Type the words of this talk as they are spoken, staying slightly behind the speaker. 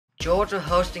Georgia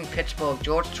hosting Pittsburgh.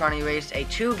 Georgia trying to erase a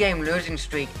 2-game losing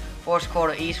streak. Fourth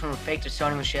quarter, Eastman would fake to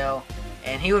Sonny Michel,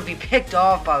 and he would be picked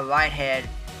off by Whitehead,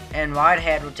 and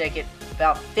Whitehead would take it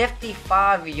about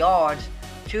 55 yards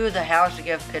to the house to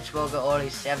give Pittsburgh an early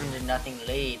 7-0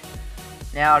 lead.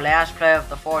 Now, last play of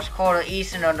the fourth quarter,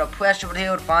 Easton under pressure, but he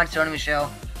would find Sonny Michel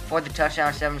for the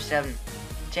touchdown, 7-7.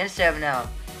 10-7 now.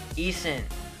 Easton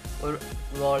would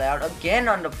roll out again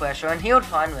under pressure, and he would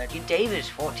find Reggie Davis,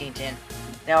 14-10.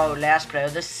 Now, last play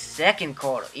of the second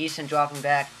quarter, Easton dropping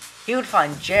back. He would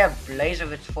find Jeb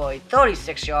Blazevich for a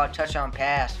 36-yard touchdown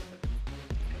pass.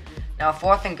 Now,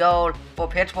 4th and goal for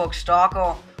Pittsburgh.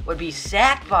 Stalker would be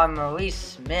sacked by Maurice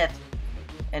Smith.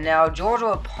 And now Georgia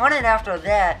would punt it after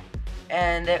that,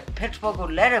 and Pittsburgh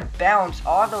would let it bounce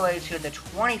all the way to the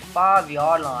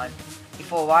 25-yard line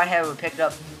before Whitehead would pick it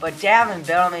up. But Davin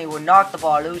Bellamy would knock the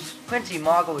ball loose. Quincy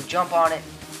Margo would jump on it,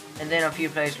 and then a few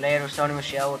plays later, Sonny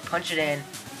Michel would punch it in.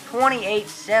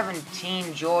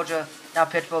 28-17 Georgia. Now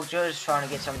Pittsburgh just trying to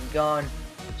get something going.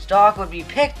 Stark would be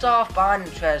picked off by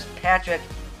Trez Patrick.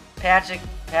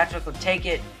 Patrick would take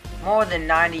it more than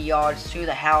 90 yards to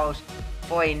the house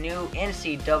for a new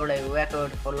NCAA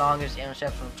record for longest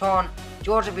interception return.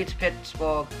 Georgia beats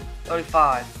Pittsburgh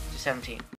 35-17.